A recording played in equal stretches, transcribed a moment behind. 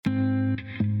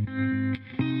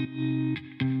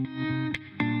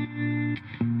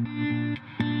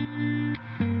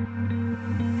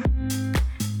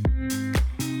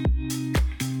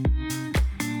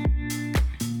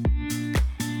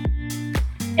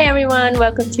Hey everyone,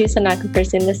 welcome to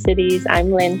Sonographers in the Cities.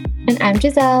 I'm Lynn. And I'm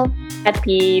Giselle.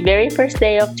 Happy very first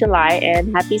day of July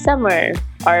and happy summer.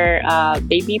 Our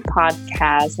baby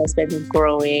podcast has been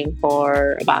growing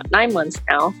for about 9 months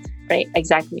now, right?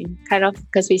 Exactly. Kind of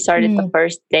because we started the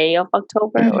first day of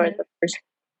October or the first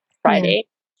Friday.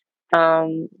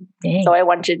 So I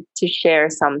wanted to share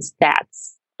some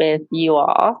stats with you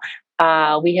all.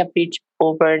 We have reached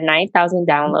over 9,000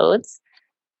 downloads.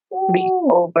 Reached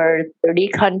over 30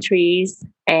 countries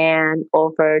and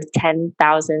over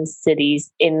 10,000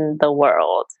 cities in the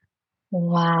world.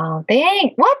 Wow.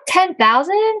 Dang. What?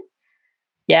 10,000?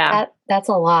 Yeah. That's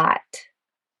a lot.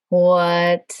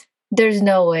 What? There's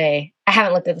no way. I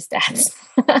haven't looked at the stats.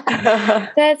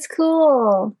 That's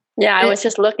cool. Yeah, I was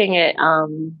just looking at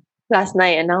last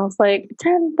night and I was like,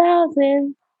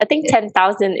 10,000. I think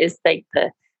 10,000 is like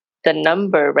the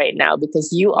number right now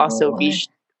because you also reached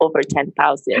over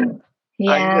 10,000 on your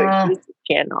YouTube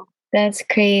channel. That's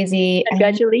crazy.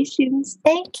 Congratulations.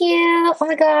 Thank you. Oh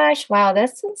my gosh. Wow,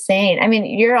 that's insane. I mean,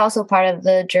 you're also part of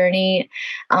the journey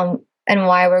and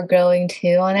why we're growing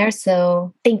too on there.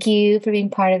 So thank you for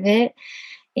being part of it.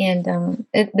 And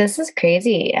this is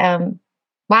crazy.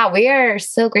 Wow, we are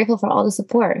so grateful for all the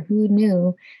support. Who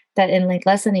knew that in like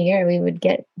less than a year we would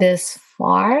get this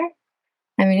far?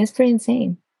 I mean, it's pretty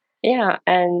insane. Yeah,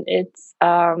 and it's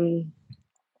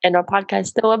and our podcast is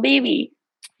still a baby.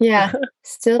 Yeah,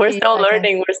 we're still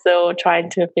learning. We're still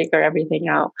trying to figure everything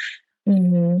out.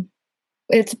 Mm-hmm.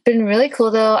 It's been really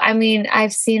cool, though. I mean,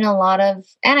 I've seen a lot of,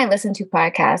 and I listen to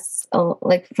podcasts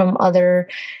like from other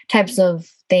types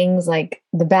of things, like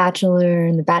The Bachelor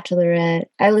and The Bachelorette.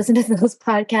 I listen to those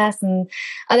podcasts and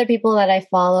other people that I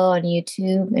follow on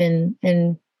YouTube,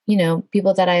 and you know,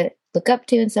 people that I look up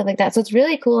to and stuff like that. So it's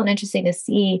really cool and interesting to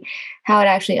see how it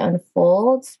actually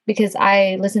unfolds because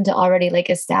I listen to already like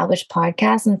established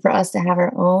podcasts, and for us to have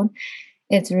our own,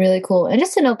 it's really cool. And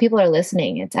just to know people are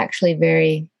listening, it's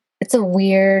actually it's a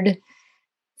weird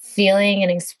feeling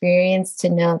and experience to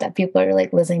know that people are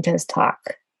like listening to us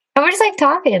talk. And we're just like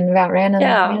talking about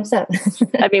random stuff.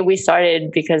 I mean, we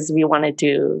started because we wanted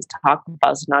to talk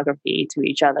about sonography to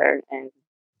each other, and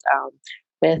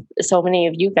with so many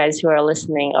of you guys who are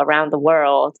listening around the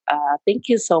world, thank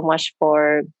you so much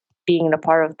for being a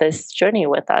part of this journey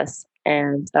with us.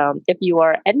 And if you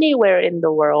are anywhere in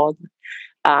the world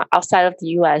outside of the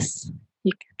US,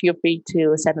 you feel free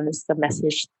to send us a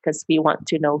message because we want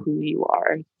to know who you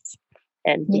are.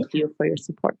 And thank you for your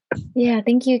support. Yeah,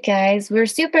 thank you guys. We're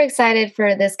super excited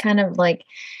for this kind of like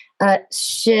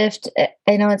shift.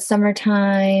 I know it's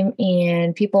summertime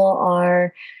and people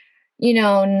are, you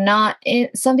know,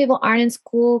 some people aren't in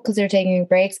school because they're taking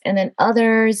breaks. And then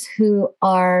others who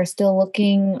are still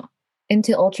looking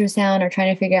into ultrasound or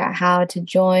trying to figure out how to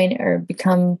join or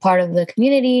become part of the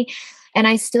community. And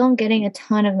I still am getting a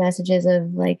ton of messages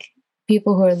of like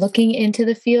people who are looking into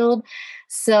the field.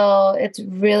 So it's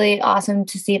really awesome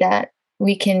to see that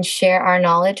we can share our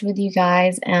knowledge with you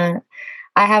guys. And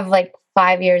I have like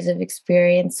 5 years of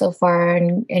experience so far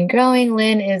and growing.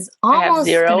 Lynn is almost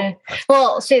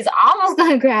she's almost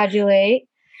going to graduate.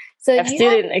 So I have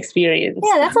student experience.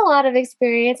 Yeah, that's a lot of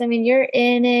experience. I mean, you're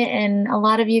in it, and a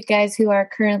lot of you guys who are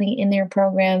currently in their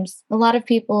programs, a lot of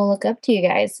people look up to you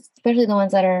guys, especially the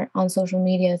ones that are on social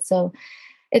media. So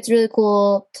it's really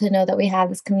cool to know that we have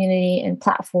this community and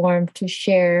platform to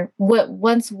share what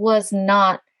once was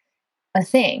not a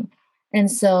thing. And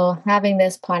so having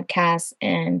this podcast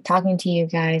and talking to you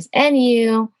guys and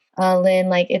you, Lynn,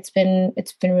 like it's been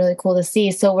really cool to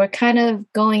see. So we're kind of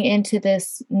going into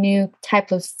this new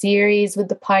type of series with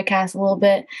the podcast a little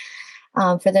bit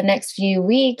for the next few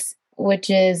weeks, which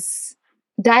is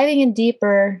diving in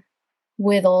deeper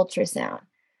with ultrasound.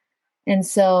 And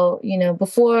so, you know,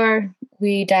 before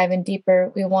we dive in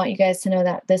deeper, we want you guys to know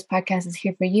that this podcast is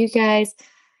here for you guys.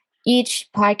 Each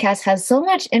podcast has so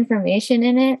much information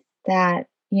in it that,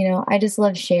 you know, I just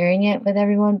love sharing it with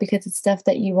everyone because it's stuff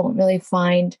that you won't really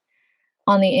find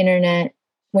on the internet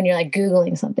when you're like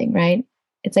Googling something, right?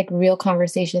 It's like real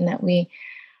conversation that we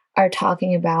are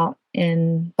talking about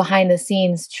and behind the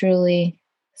scenes truly.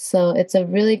 So it's a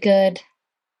really good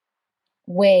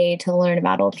way to learn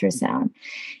about ultrasound.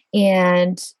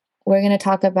 And we're going to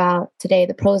talk about today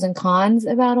the pros and cons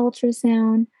about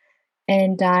ultrasound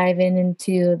and dive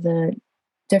into the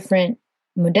different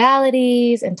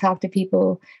modalities and talk to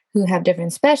people who have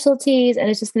different specialties. And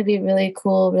it's just going to be a really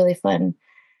cool, really fun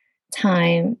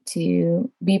time to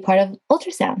be part of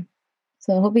ultrasound.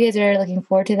 So I hope you guys are looking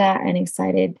forward to that and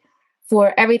excited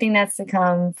for everything that's to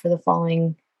come for the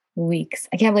following weeks.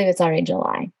 I can't believe it's already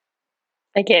July.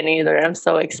 I can't either. I'm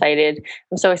so excited.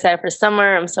 I'm so excited for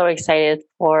summer. I'm so excited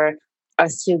for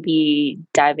us to be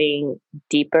diving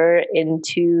deeper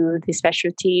into the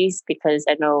specialties, because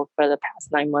I know for the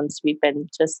past 9 months we've been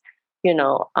just,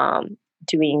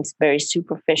 doing very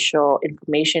superficial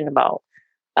information about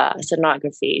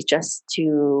sonography, just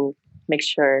to make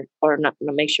sure, or not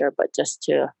make sure, but just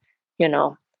to, you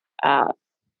know, uh,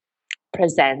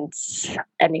 present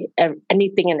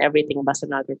anything and everything about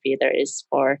sonography there is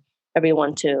for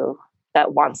everyone to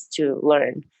that wants to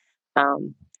learn.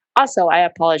 Um, Also, I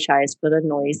apologize for the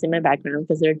noise in my background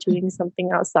because they're doing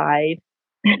something outside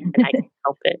and I can't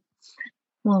help it.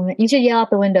 Oh, man. You should yell out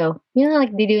the window. You know,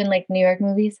 like they do in like New York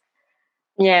movies.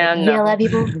 Yeah, Like, yell no, at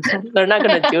people. they're not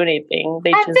gonna do anything.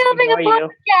 They I'm just filming ignore a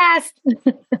podcast.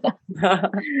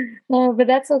 you. Oh, but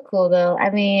that's so cool though. I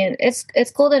mean, it's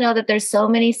cool to know that there's so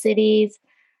many cities,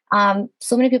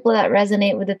 so many people that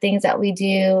resonate with the things that we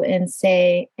do and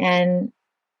say, and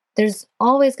there's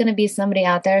always going to be somebody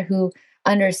out there who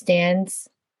understands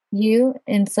you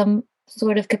in some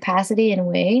sort of capacity and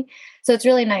way. So it's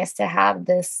really nice to have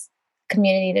this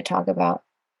community to talk about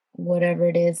whatever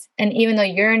it is. And even though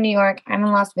you're in New York, I'm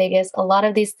in Las Vegas, a lot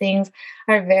of these things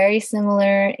are very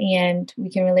similar and we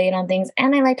can relate on things.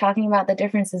 And I like talking about the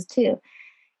differences too.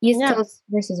 East Yeah. Coast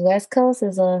versus West Coast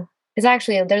is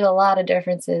actually, there's a lot of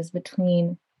differences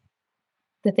between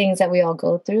the things that we all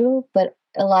go through, but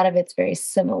a lot of it's very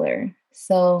similar.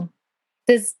 So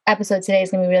this episode today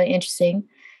is going to be really interesting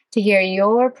to hear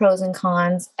your pros and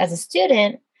cons as a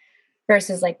student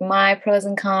versus like my pros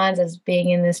and cons as being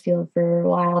in this field for a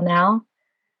while now.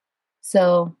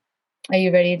 So are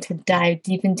you ready to dive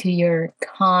deep into your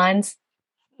cons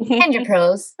and your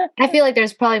pros? I feel like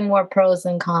there's probably more pros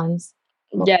than cons.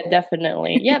 Yeah,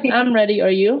 definitely. Yep, I'm ready.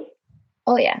 Are you?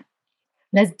 Oh yeah.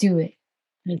 Let's do it.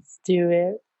 Let's do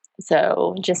it.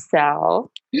 So,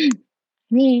 Giselle.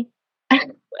 Me.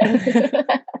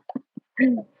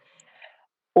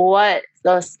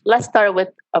 Let's start with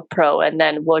a pro, and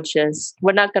then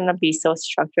we're not gonna be so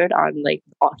structured on like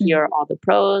here are all the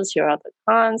pros, here are the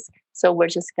cons. So we're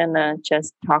just gonna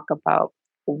talk about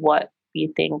what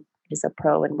we think is a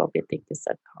pro and what we think is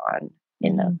a con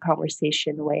in a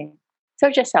conversation way.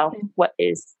 So Giselle, what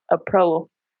is a pro,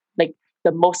 like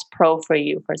the most pro for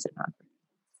you for sonography?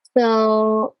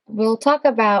 So we'll talk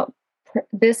about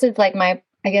this is like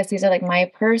I guess these are like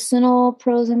my personal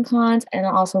pros and cons, and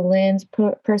also Lynn's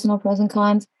personal pros and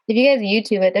cons. If you guys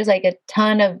YouTube it, there's like a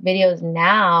ton of videos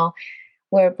now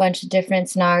where a bunch of different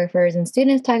sonographers and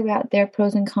students talk about their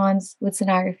pros and cons with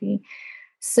sonography.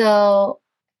 So,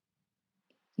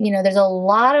 there's a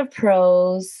lot of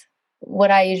pros, what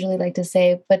I usually like to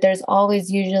say, but there's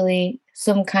always usually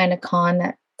some kind of con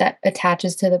that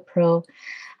attaches to the pro.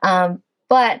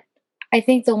 But I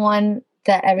think the one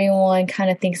that everyone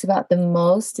kind of thinks about the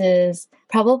most is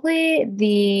probably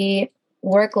the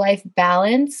work-life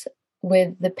balance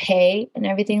with the pay and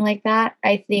everything like that.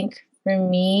 I think for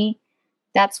me,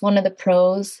 that's one of the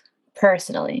pros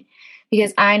personally,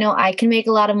 because I know I can make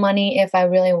a lot of money if I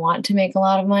really want to make a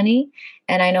lot of money.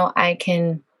 And I know I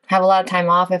can have a lot of time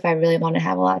off if I really want to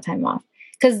have a lot of time off.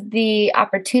 Because the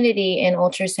opportunity in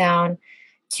ultrasound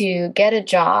to get a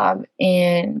job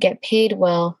and get paid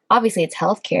well, obviously it's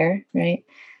healthcare, right?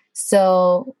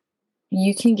 So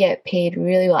you can get paid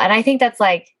really well. And I think that's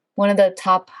like one of the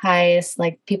top highest,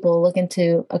 like people look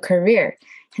into a career.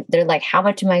 They're like, how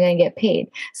much am I going to get paid?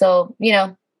 So,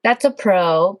 that's a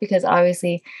pro because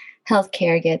obviously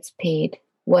healthcare gets paid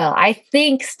well. I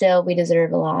think still we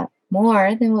deserve a lot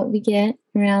more than what we get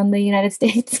around the United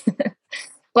States.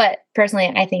 But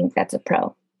personally, I think that's a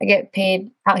pro. I get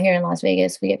paid out here in Las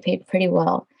Vegas. We get paid pretty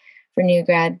well for new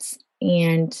grads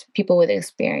and people with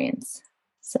experience.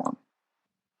 So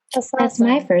that's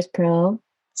my first pro.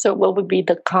 So what would be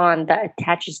the con that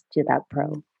attaches to that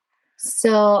pro?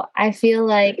 So I feel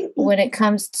like when it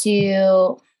comes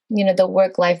to, the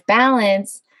work-life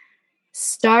balance,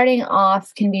 starting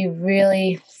off can be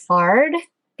really hard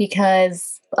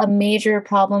because a major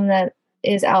problem that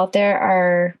is out there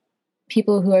are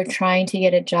people who are trying to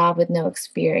get a job with no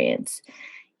experience,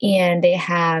 and they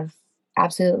have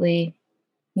absolutely,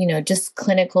 just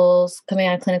clinicals, coming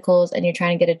out of clinicals, and you're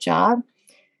trying to get a job.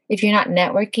 If you're not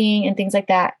networking and things like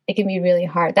that, it can be really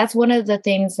hard. That's one of the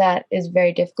things that is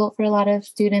very difficult for a lot of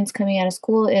students coming out of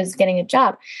school is getting a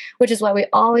job, which is why we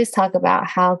always talk about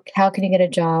how can you get a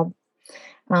job.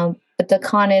 But the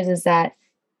con is that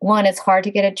one, it's hard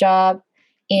to get a job.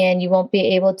 And you won't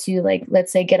be able to, like, let's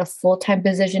say, get a full-time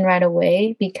position right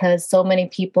away because so many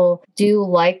people do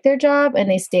like their job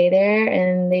and they stay there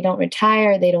and they don't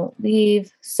retire, they don't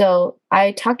leave. So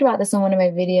I talked about this in one of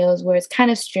my videos where it's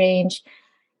kind of strange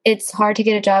it's hard to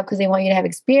get a job because they want you to have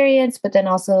experience, but then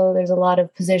also there's a lot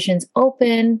of positions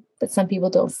open, but some people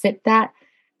don't fit that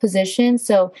position.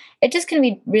 So it just can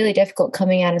be really difficult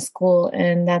coming out of school.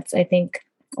 And that's, I think,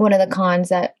 one of the cons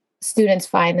that students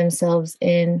find themselves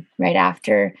in right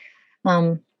after.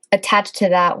 Attached to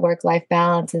that work-life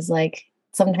balance is like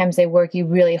sometimes they work you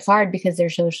really hard because they're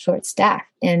so short-staffed.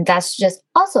 And that's just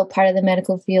also part of the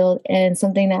medical field and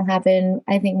something that happened,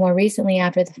 I think, more recently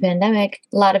after the pandemic.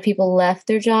 A lot of people left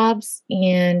their jobs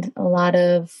and a lot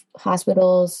of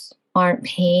hospitals aren't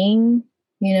paying,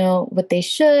 what they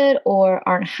should or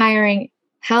aren't hiring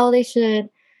how they should.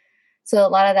 So a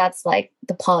lot of that's like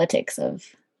the politics of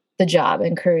the job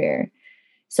and career.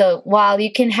 So while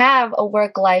you can have a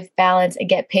work-life balance and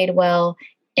get paid well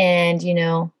and,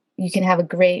 you can have a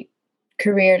great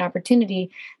career and opportunity,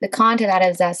 the con to that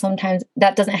is that sometimes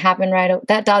that doesn't happen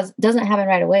doesn't happen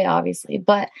right away, obviously,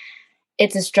 but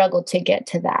it's a struggle to get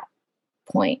to that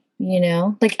point,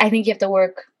 Like I think you have to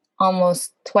work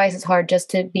almost twice as hard just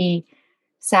to be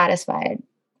satisfied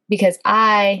because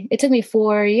it took me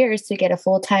 4 years to get a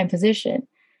full-time position.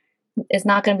 It's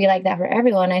not going to be like that for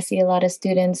everyone. I see a lot of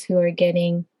students who are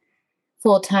getting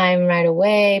full-time right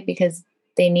away because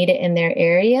they need it in their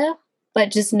area,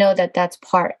 but just know that that's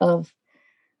part of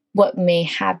what may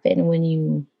happen when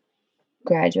you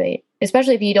graduate,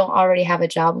 especially if you don't already have a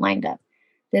job lined up.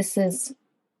 This is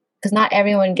because not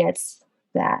everyone gets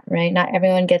that, right? Not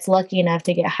everyone gets lucky enough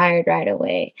to get hired right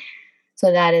away.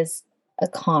 So that is a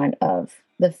con of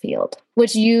the field,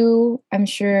 which I'm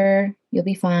sure you'll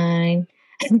be fine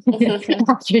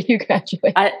after you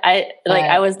graduate.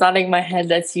 I was nodding my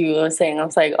head as you were saying. I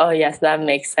was like, oh yes, that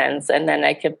makes sense. And then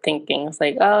I kept thinking, it's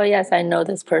like, oh yes, I know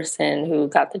this person who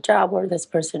got the job or this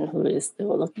person who is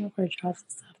still looking for jobs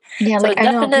and stuff. Yeah, so like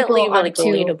I know definitely people really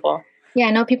relatable. Yeah,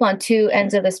 I know people on two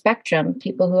ends of the spectrum,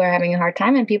 people who are having a hard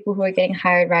time and people who are getting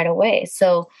hired right away.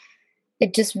 So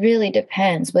it just really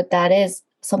depends, but that is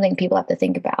something people have to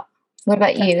think about. What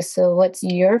about you? So what's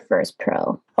your first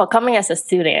pro? Well, coming as a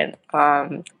student,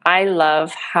 I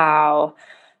love how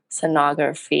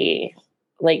sonography,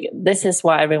 like this is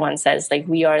what everyone says, like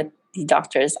we are the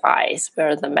doctor's eyes,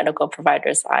 we're the medical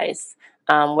provider's eyes.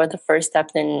 We're the first step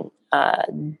in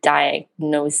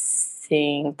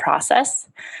diagnosing process.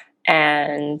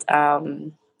 And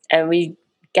we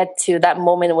get to that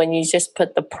moment when you just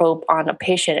put the probe on a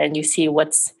patient and you see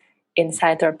what's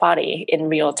inside their body in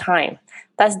real time.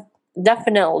 That's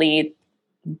definitely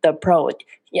the pro.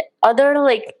 Yeah, other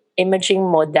like imaging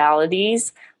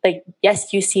modalities, like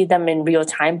yes, you see them in real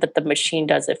time, but the machine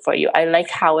does it for you. I like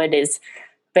how it is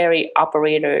very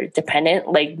operator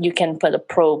dependent. Like you can put a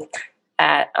probe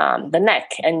at the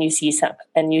neck and you see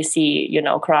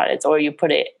carotids, or you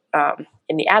put it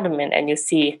in the abdomen and you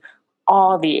see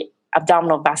all the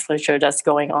abdominal vasculature that's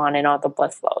going on and all the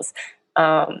blood flows.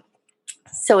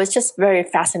 So it's just very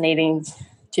fascinating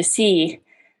to see,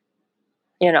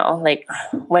 like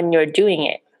when you're doing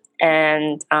it.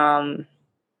 And I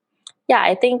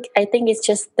think it's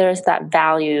just there's that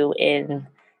value in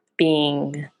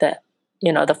being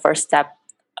the first step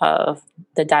of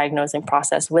the diagnosing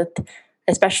process,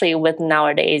 especially with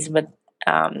nowadays with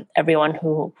everyone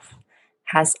who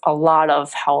has a lot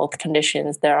of health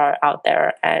conditions that are out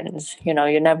there, and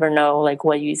you never know like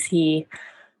what you see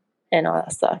and all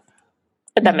that stuff.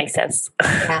 But that makes sense.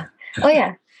 Yeah. Oh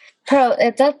yeah.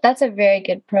 That's a very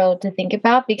good pro to think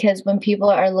about, because when people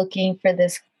are looking for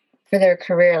their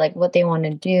career, like what they want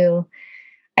to do,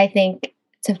 I think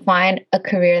to find a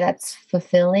career that's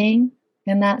fulfilling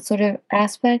in that sort of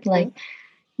aspect, like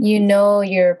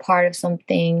you're part of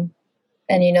something,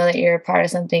 and that you're a part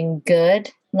of something good,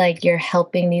 like you're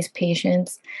helping these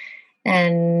patients,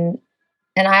 and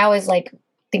I always like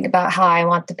think about how I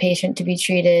want the patient to be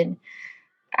treated,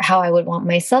 how I would want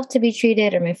myself to be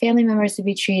treated or my family members to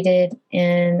be treated.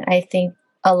 And I think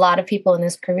a lot of people in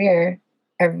this career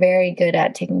are very good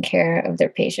at taking care of their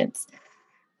patients.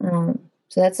 So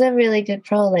that's a really good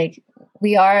pro. Like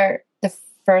we are the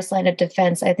first line of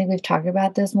defense. I think we've talked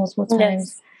about this multiple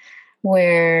times,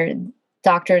 where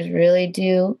doctors really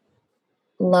do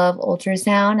love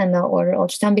ultrasound and they'll order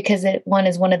ultrasound because it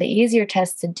is one of the easier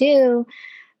tests to do,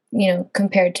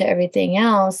 compared to everything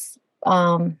else.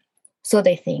 So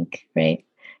they think, right?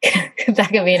 That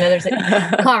could be another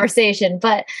conversation,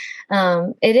 but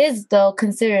it is though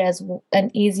considered as an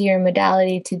easier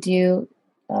modality to do,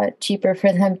 cheaper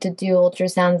for them to do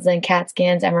ultrasounds than CAT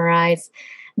scans, MRIs,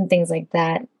 and things like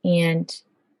that. And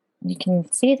you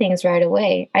can see things right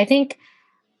away. I think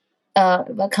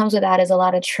what comes with that is a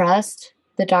lot of trust.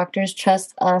 The doctors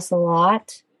trust us a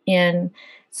lot. And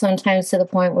sometimes to the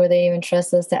point where they even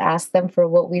trust us to ask them for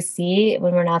what we see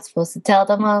when we're not supposed to tell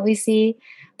them what we see.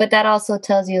 But that also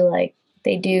tells you like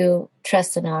they do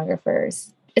trust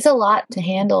sonographers. It's a lot to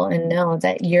handle and know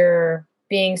that you're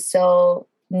being so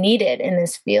needed in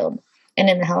this field and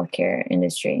in the healthcare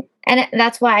industry. And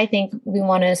that's why I think we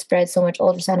want to spread so much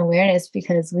ultrasound awareness,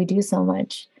 because we do so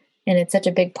much and it's such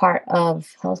a big part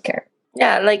of healthcare.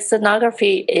 Yeah, like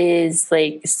sonography is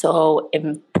like so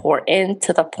important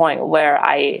to the point where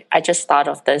I just thought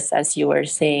of this as you were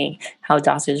saying how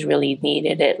doctors really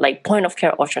needed it, like point of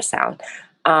care ultrasound.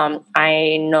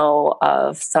 I know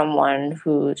of someone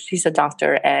who she's a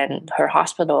doctor and her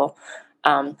hospital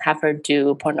have her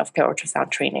do point of care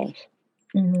ultrasound training.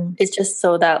 Mm-hmm. It's just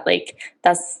so that like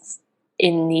that's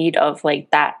in need of like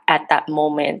that at that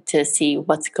moment to see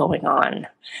what's going on,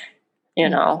 you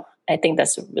know. I think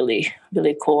that's really,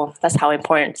 really cool. That's how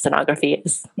important sonography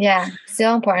is. Yeah,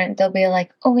 so important. They'll be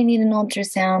like, oh, we need an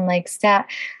ultrasound, like stat.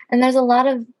 And there's a lot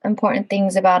of important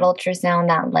things about ultrasound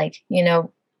that, like, you know,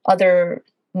 other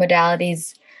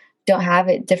modalities don't have.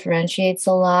 It differentiates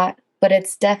a lot, but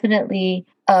it's definitely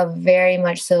a very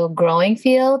much so growing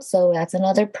field. So that's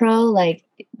another pro. Like,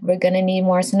 we're going to need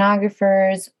more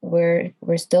sonographers.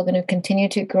 We're still going to continue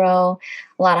to grow.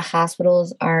 A lot of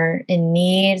hospitals are in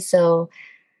need. So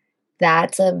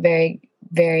that's a very,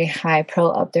 very high pro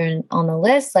up there on the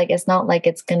list. Like, it's not like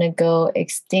it's going to go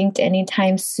extinct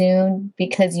anytime soon,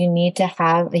 because you need to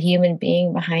have a human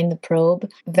being behind the probe.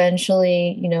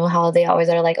 Eventually, you know, how they always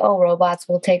are like, oh, robots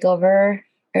will take over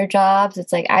our jobs.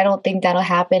 It's like, I don't think that'll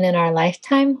happen in our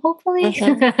lifetime, hopefully.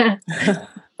 Mm-hmm.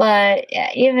 But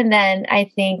yeah, even then, I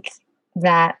think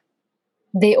that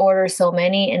they order so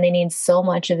many and they need so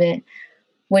much of it,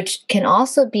 which can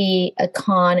also be a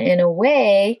con in a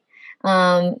way.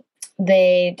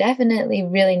 They definitely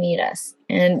really need us.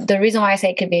 And the reason why I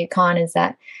say it could be a con is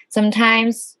that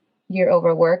sometimes you're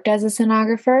overworked as a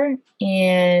sonographer,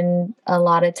 and a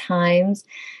lot of times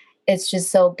it's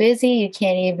just so busy you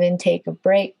can't even take a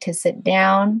break to sit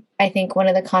down. I think one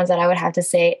of the cons that I would have to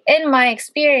say in my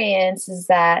experience is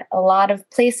that a lot of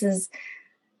places,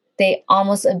 they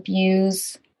almost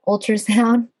abuse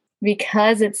ultrasound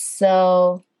because it's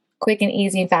so quick and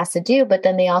easy and fast to do, but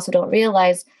then they also don't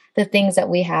realize the things that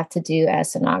we have to do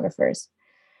as sonographers.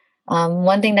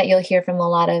 One thing that you'll hear from a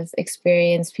lot of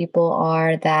experienced people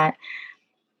are that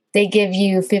they give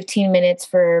you 15 minutes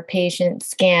for patient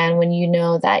scan when you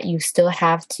know that you still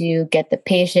have to get the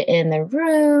patient in the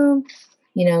room,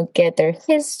 you know, get their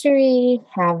history,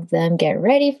 have them get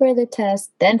ready for the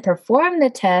test, then perform the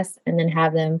test, and then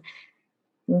have them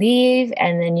leave,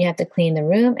 and then you have to clean the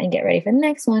room and get ready for the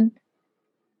next one.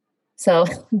 So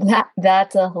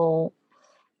that's a whole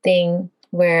thing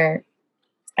where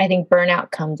I think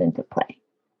burnout comes into play.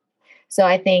 So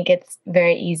I think it's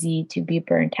very easy to be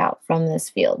burnt out from this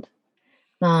field.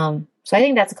 So I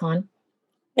think that's a con.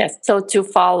 Yes. So to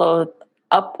follow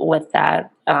up with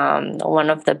that, one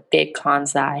of the big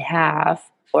cons that I have,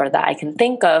 or that I can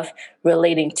think of,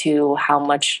 relating to how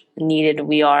much needed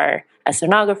we are as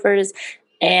sonographers,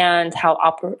 and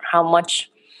how much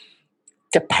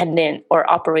dependent or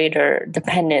operator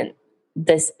dependent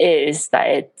this is, that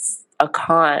it's a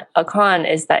con. A con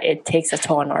is that it takes a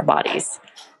toll on our bodies.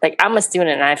 Like, I'm a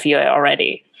student and I feel it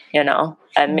already, you know,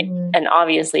 and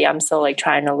obviously I'm still like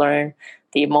trying to learn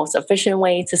the most efficient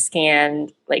way to scan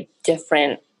like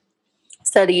different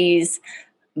studies.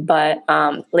 But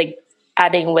like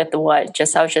adding with what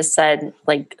Giselle just said,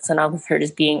 like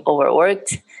sonographers being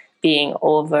overworked, being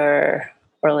over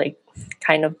or like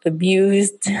kind of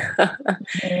abused,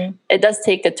 it does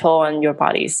take a toll on your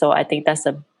body. So I think that's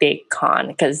a big con,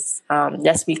 because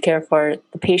yes, we care for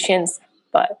the patients,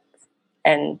 but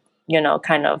and you know,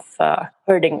 kind of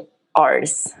hurting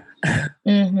ours,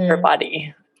 her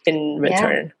body in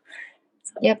return. Yeah.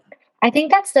 So. Yep. I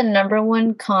think that's the number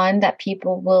one con that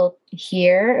people will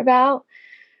hear about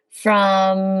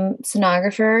from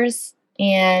sonographers.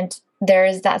 And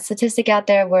there's that statistic out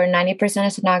there where 90%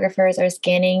 of sonographers are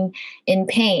scanning in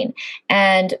pain.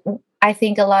 And I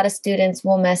think a lot of students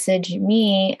will message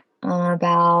me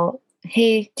about,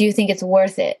 hey, do you think it's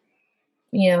worth it?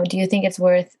 You know, do you think it's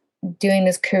worth doing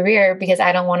this career, because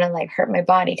I don't want to like hurt my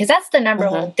body? Because that's the number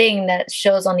one thing that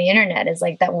shows on the internet, is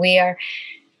like that we are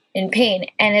in pain.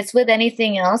 And it's with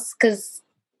anything else, because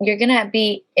you're going to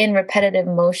be in repetitive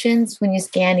motions when you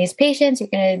scan these patients. You're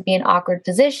going to be in awkward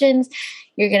positions.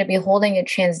 You're going to be holding a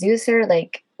transducer.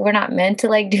 Like, we're not meant to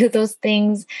like do those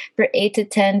things for 8 to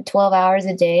 10, 12 hours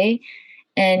a day.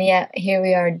 And yet here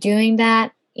we are doing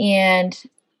that. And,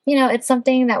 you know, it's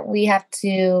something that we have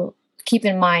to keep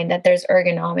in mind, that there's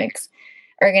ergonomics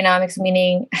ergonomics,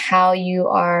 meaning how you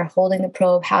are holding the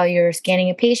probe, how you're scanning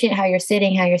a patient, how you're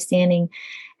sitting, how you're standing.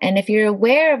 And if you're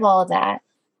aware of all that,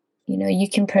 you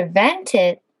can prevent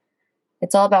it.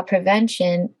 It's all about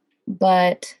prevention,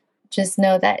 but just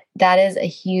know that that is a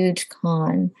huge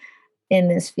con in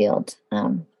this field.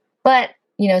 But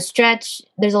stretch,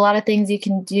 there's a lot of things you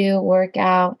can do, work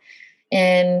out,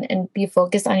 and be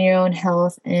focused on your own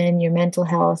health and your mental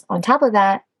health. On top of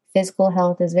that, physical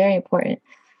health is very important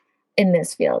in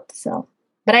this field. So,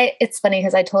 but it's funny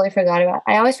because I totally forgot about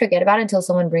I always forget about it until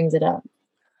someone brings it up.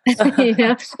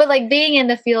 But like being in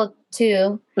the field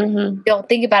too, don't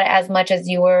think about it as much as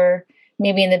you were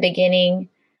maybe in the beginning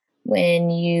when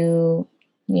you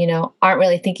aren't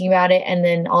really thinking about it. And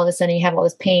then all of a sudden you have all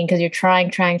this pain because you're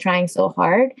trying so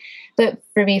hard. But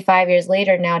for me, 5 years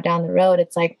later now down the road,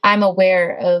 it's like, I'm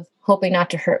aware of hoping not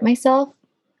to hurt myself.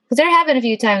 Because there have been a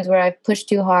few times where I've pushed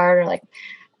too hard, or like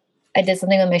I did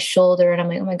something with my shoulder and I'm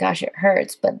like, oh my gosh, it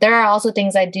hurts. But there are also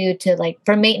things I do to like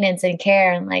for maintenance and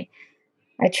care. And like,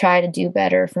 I try to do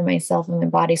better for myself and my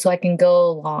body so I can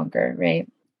go longer, right?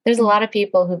 There's a lot of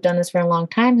people who've done this for a long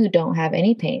time who don't have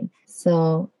any pain.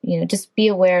 So, just be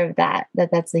aware of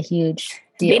that's a huge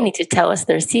deal. They need to tell us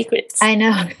their secrets. I know.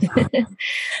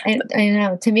 I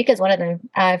know. Tamika's one of them.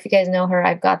 If you guys know her,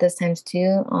 I've got this times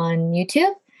too on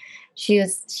YouTube. She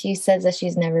says that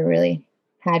she's never really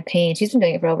had pain. She's been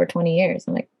doing it for over 20 years.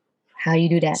 I'm like, how you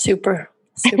do that? Super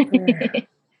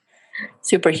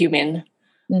superhuman.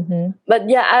 Mm-hmm. But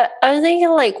yeah, I was thinking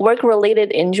like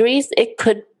work-related injuries, it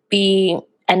could be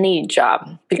any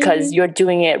job because you're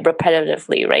doing it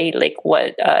repetitively, right? Like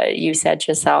what you said,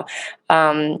 Giselle.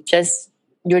 Just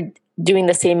you're doing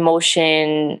the same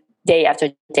motion day after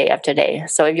day after day.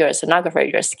 So if you're a sonographer,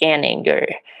 you're scanning, you're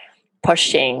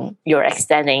pushing, you're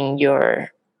extending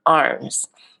your arms.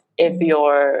 If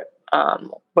you're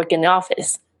working in the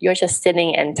office, you're just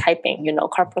sitting and typing,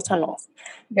 carpal tunnels.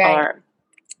 Right.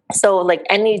 So like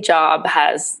any job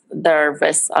has the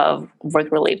risk of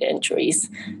work-related injuries.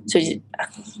 So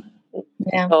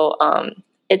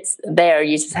it's there.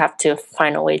 You just have to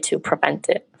find a way to prevent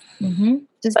it.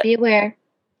 Just be aware.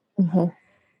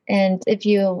 And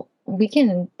we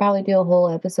can probably do a whole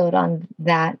episode on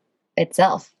that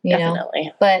itself, Definitely.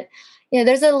 know, but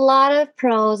there's a lot of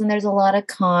pros and there's a lot of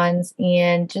cons,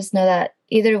 and just know that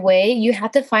either way, you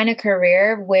have to find a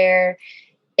career where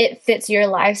it fits your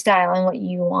lifestyle and what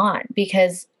you want,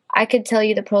 because I could tell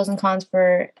you the pros and cons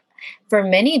for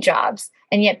many jobs,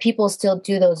 and yet people still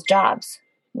do those jobs.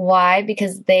 Why?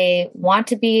 Because they want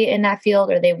to be in that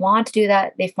field, or they want to do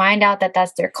that. They find out that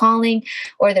that's their calling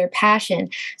or their passion.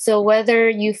 So whether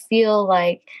you feel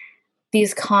like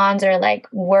these cons are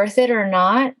like worth it or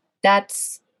not,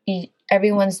 that's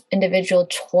everyone's individual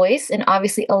choice. And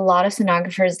obviously a lot of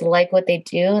sonographers like what they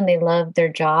do and they love their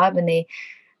job, and they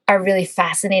are really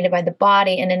fascinated by the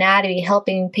body and anatomy,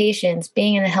 helping patients,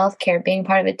 being in the healthcare, being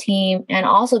part of a team, and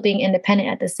also being independent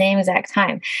at the same exact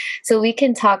time. So we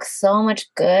can talk so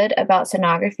much good about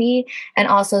sonography and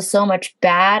also so much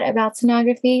bad about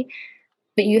sonography,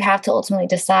 but you have to ultimately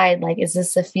decide, like, is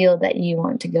this a field that you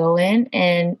want to go in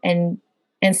and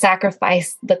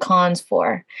sacrifice the cons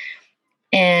for?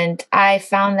 And I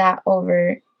found that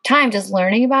over time, just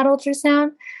learning about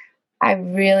ultrasound, I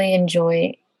really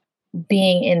enjoy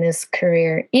being in this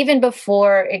career. Even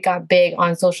before it got big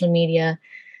on social media,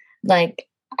 like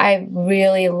I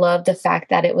really loved the fact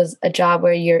that it was a job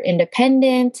where you're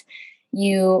independent,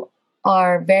 you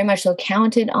are very much so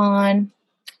counted on,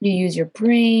 you use your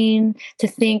brain to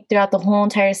think throughout the whole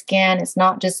entire scan. It's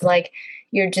not just like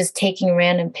you're just taking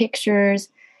random pictures.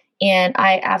 And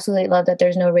I absolutely love that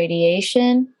there's no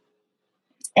radiation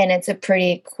and it's a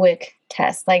pretty quick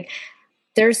test. Like,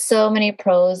 there's so many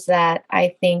pros that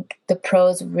I think the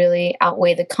pros really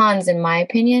outweigh the cons, in my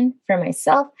opinion, for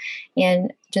myself.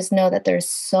 And just know that there's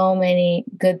so many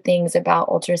good things about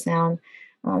ultrasound.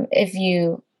 If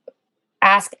you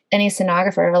ask any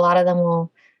sonographer, a lot of them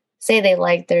will say they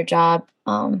like their job.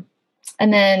 And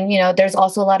then, there's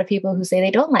also a lot of people who say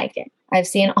they don't like it. I've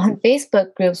seen on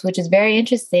Facebook groups, which is very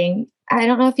interesting. I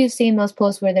don't know if you've seen those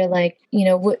posts where they're like,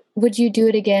 would you do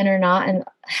it again or not? And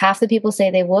half the people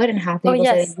say they would and half the people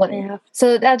say they wouldn't. Yeah.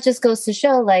 So that just goes to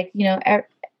show, like,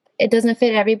 it doesn't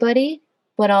fit everybody,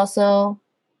 but also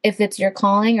if it's your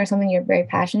calling or something you're very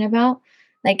passionate about,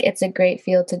 like, it's a great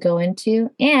field to go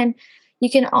into. And you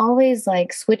can always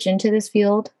like switch into this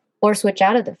field or switch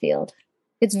out of the field.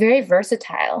 It's very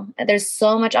versatile. There's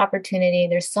so much opportunity.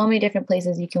 There's so many different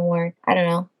places you can work. I don't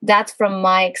know. That's from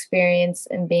my experience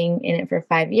and being in it for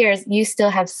 5 years. You still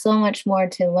have so much more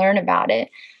to learn about it.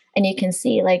 And you can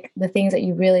see like the things that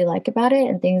you really like about it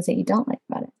and things that you don't like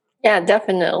about it. Yeah,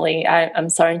 definitely. I'm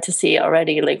starting to see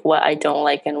already like what I don't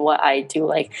like and what I do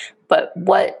like. But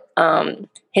what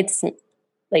hits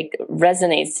like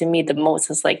resonates to me the most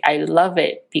is like I love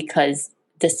it because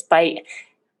despite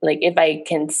like if I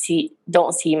can see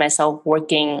don't see myself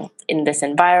working in this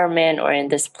environment or in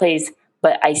this place,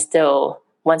 but I still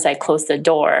once I close the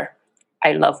door,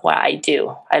 I love what I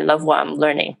do. I love what I'm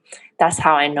learning. That's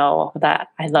how I know that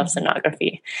I love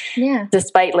sonography. Yeah.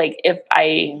 Despite like if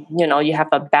I, you have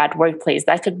a bad workplace,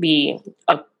 that could be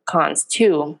a cons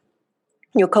too.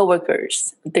 Your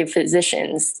coworkers, the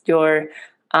physicians, your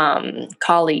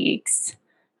colleagues,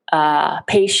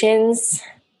 patients.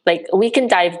 Like we can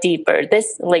dive deeper.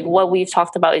 This like what we've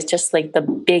talked about is just like the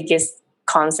biggest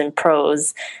cons and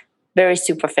pros, very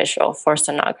superficial for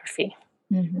sonography.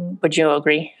 Mm-hmm. Would you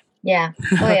agree? Yeah.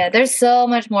 Oh yeah. There's so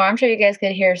much more. I'm sure you guys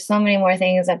could hear so many more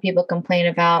things that people complain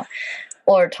about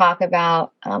or talk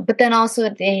about. But then also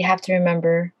they have to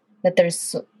remember that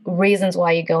there's reasons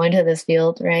why you go into this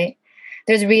field, right?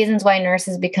 There's reasons why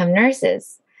nurses become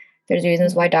nurses. There's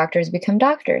reasons why doctors become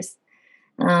doctors.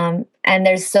 And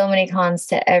there's so many cons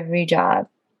to every job.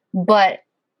 But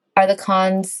are the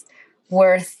cons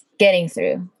worth getting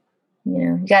through?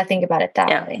 You got to think about it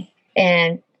that way.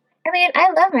 And I mean,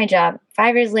 I love my job.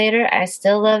 5 years later, I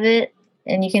still love it.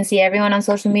 And you can see everyone on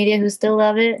social media who still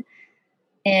love it.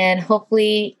 And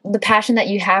hopefully the passion that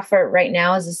you have for it right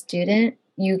now as a student,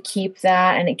 you keep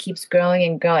that and it keeps growing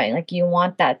and growing. Like you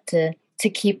want that to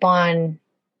keep on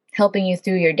helping you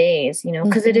through your days,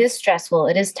 because it is stressful.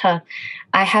 It is tough.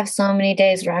 I have so many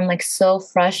days where I'm like so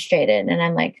frustrated and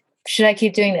I'm like, should I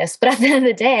keep doing this? But at the end of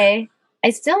the day, I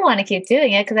still want to keep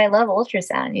doing it because I love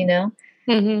ultrasound,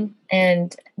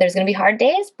 And there's going to be hard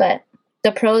days, but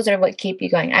the pros are what keep you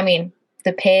going. I mean,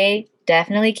 the pay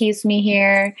definitely keeps me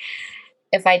here.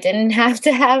 If I didn't have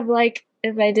to have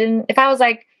if I was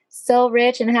like so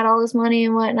rich and had all this money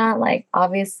and whatnot, like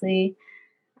obviously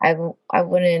I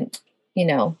wouldn't,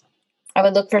 I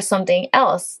would look for something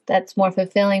else that's more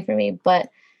fulfilling for me. But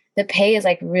the pay is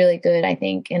like really good, I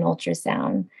think, in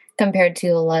ultrasound compared to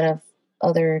a lot of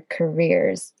other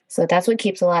careers. So that's what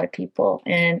keeps a lot of people.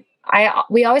 And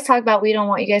we always talk about we don't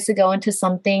want you guys to go into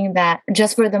something that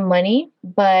just for the money,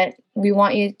 but we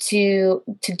want you to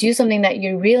do something that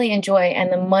you really enjoy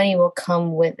and the money will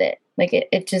come with it. Like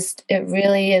it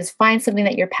really is. Find something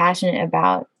that you're passionate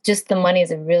about. Just the money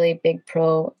is a really big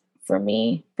pro for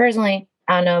me personally.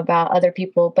 I don't know about other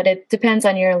people, but it depends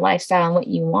on your lifestyle and what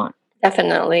you want.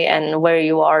 Definitely. And where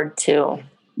you are too.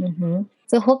 Mm-hmm.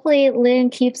 So hopefully Lynn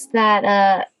keeps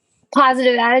that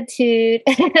positive attitude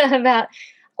about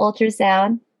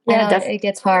ultrasound. Yeah, it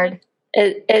gets hard.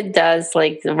 It does.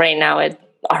 Like right now, it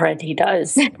already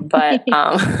does. But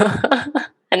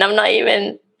and I'm not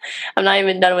even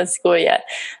done with school yet.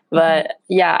 But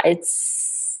yeah,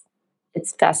 it's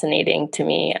fascinating to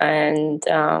me, and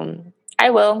I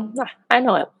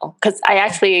know it will, because I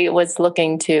actually was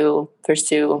looking to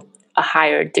pursue a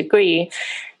higher degree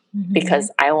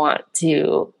because I want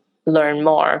to learn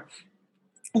more.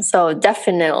 So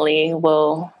definitely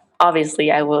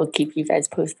obviously I will keep you guys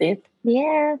posted.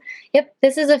 Yeah. Yep.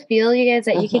 This is a field, you guys,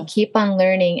 that you can keep on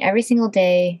learning every single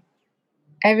day.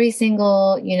 Every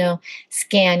single,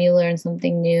 scan, you learn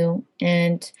something new.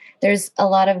 And there's a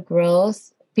lot of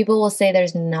growth. People will say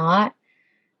there's not.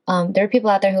 There are people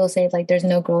out there who will say like there's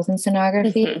no growth in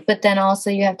sonography, but then also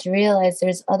you have to realize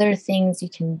there's other things you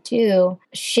can do.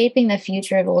 Shaping the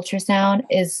future of ultrasound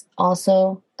is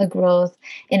also a growth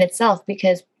in itself,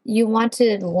 because you want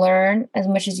to learn as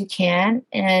much as you can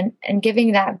and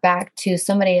giving that back to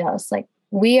somebody else. Like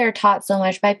we are taught so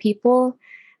much by people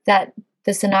that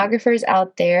the sonographers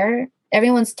out there,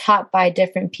 everyone's taught by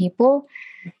different people.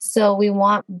 So we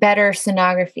want better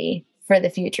sonography for the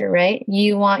future, right?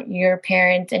 You want your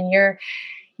parents and your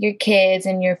kids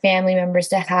and your family members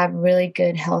to have really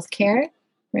good health care,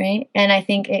 right? And I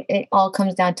think it all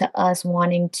comes down to us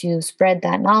wanting to spread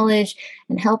that knowledge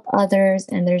and help others.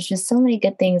 And there's just so many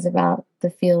good things about the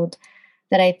field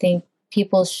that I think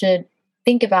people should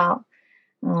think about,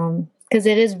 because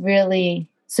it is really,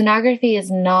 sonography is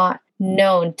not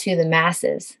known to the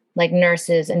masses like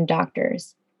nurses and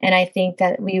doctors. And I think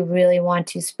that we really want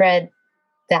to spread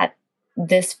that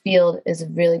this field is a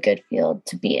really good field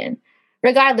to be in,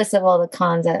 regardless of all the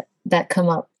cons that come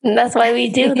up. And that's why we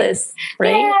do this,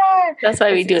 right? Yeah, that's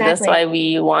why we do. That's why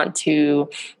we want to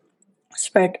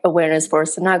spread awareness for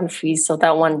sonography, so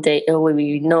that one day it will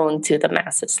be known to the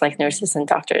masses, like nurses and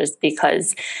doctors,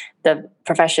 because the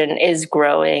profession is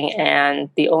growing, and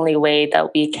the only way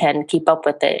that we can keep up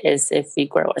with it is if we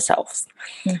grow ourselves.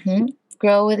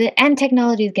 Grow with it, and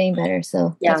technology is getting better,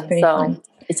 so that's pretty fun.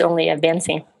 It's only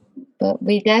advancing. But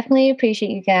we definitely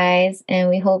appreciate you guys, and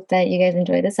we hope that you guys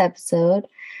enjoy this episode.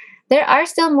 There are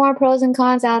still more pros and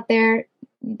cons out there.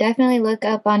 Definitely look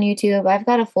up on YouTube. I've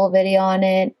got a full video on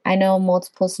it. I know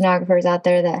multiple sonographers out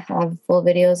there that have full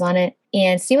videos on it,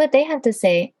 and see what they have to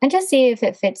say, and just see if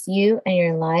it fits you and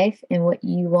your life and what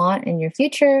you want in your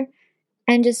future.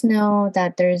 And just know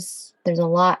that there's a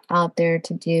lot out there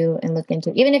to do and look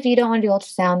into. Even if you don't want to do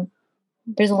ultrasound,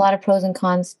 there's a lot of pros and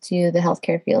cons to the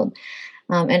healthcare field.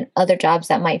 And other jobs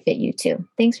that might fit you too.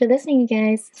 Thanks for listening, you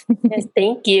guys. Yes,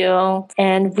 thank you.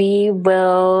 And we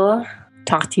will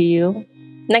talk to you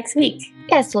next week.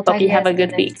 Yes, we'll talk Hope you have a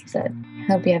good week.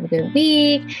 Hope you have a good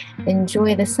week.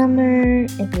 Enjoy the summer.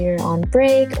 If you're on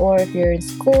break or if you're in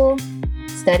school,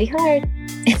 study hard.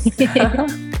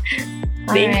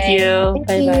 Thank you.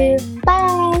 Bye-bye.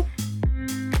 Bye.